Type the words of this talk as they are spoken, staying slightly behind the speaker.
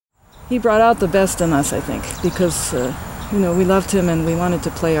He brought out the best in us, I think, because we loved him and we wanted to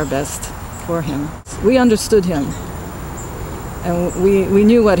play our best for him. We understood him, and we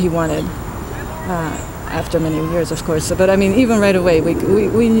knew what he wanted. After many years, of course, but I mean, even right away,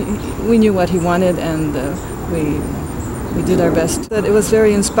 we knew what he wanted, and we did our best. But it was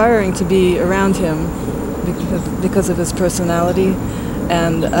very inspiring to be around him because of his personality,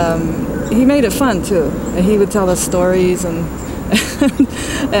 and he made it fun too. He would tell us stories, and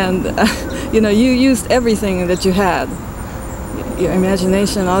you used everything that you had, your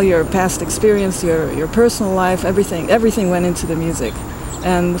imagination, all your past experience, your personal life, everything went into the music.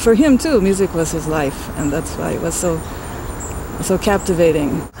 And for him too, music was his life, and that's why it was so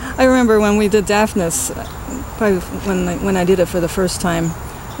captivating. I remember when we did Daphnis, probably when I did it for the first time,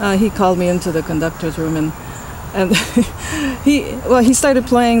 he called me into the conductor's room, and he started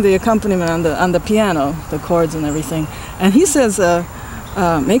playing the accompaniment on the piano, the chords and everything, and he says,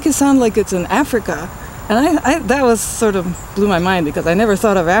 "Make it sound like it's in Africa." And that was sort of blew my mind, because I never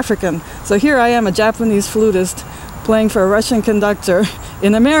thought of African. So here I am, a Japanese flutist, playing for a Russian conductor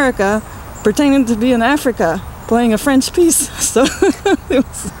in America, pretending to be in Africa, playing a French piece. So it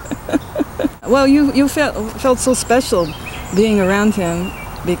was well, you felt so special being around him,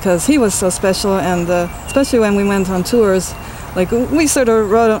 because he was so special, and especially when we went on tours, like we sort of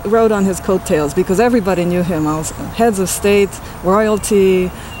rode on his coattails, because everybody knew him, also heads of state,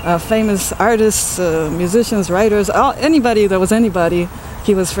 royalty, famous artists, musicians, writers, anybody that was anybody,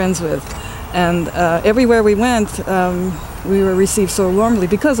 he was friends with. And everywhere we went, we were received so warmly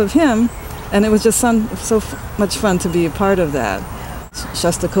because of him, and it was just so much fun to be a part of that.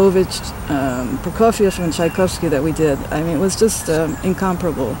 Shostakovich, Prokofiev, and Tchaikovsky that we did, I mean, it was just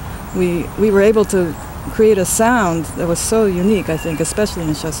incomparable. We were able to create a sound that was so unique, I think, especially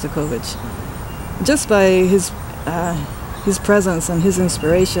in Shostakovich. Just by his presence and his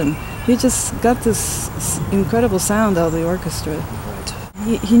inspiration, he just got this incredible sound out of the orchestra.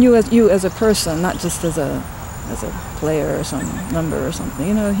 He knew you as a person, not just as a player or some number or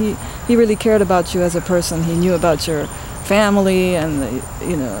something. He really cared about you as a person. He knew about your family, and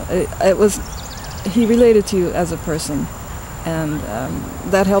he related to you as a person, and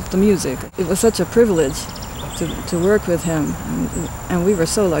that helped the music. It was such a privilege to work with him, and we were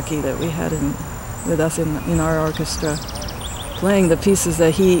so lucky that we had him with us in our orchestra, playing the pieces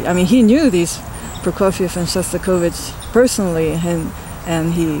that he knew these Prokofiev and Shostakovich personally,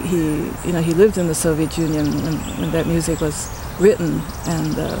 and he lived in the Soviet Union when that music was written,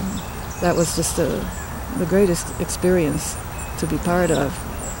 and that was just the greatest experience to be part of.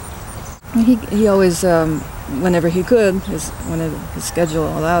 He always, whenever he could, when his schedule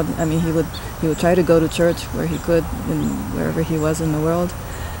allowed, I mean, he would try to go to church where he could, wherever he was in the world,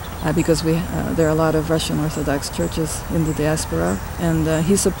 because there are a lot of Russian Orthodox churches in the diaspora, and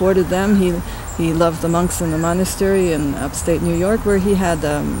he supported them. He loved the monks in the monastery in upstate New York, where he had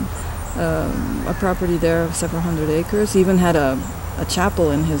a property there of several hundred acres. He even had a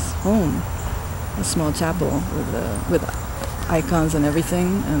chapel in his home, a small chapel with icons and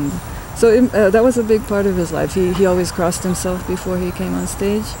everything, and so that was a big part of his life. He always crossed himself before he came on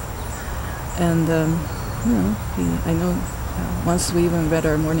stage, and I know once we even read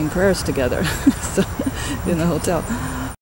our morning prayers together, so, in the hotel.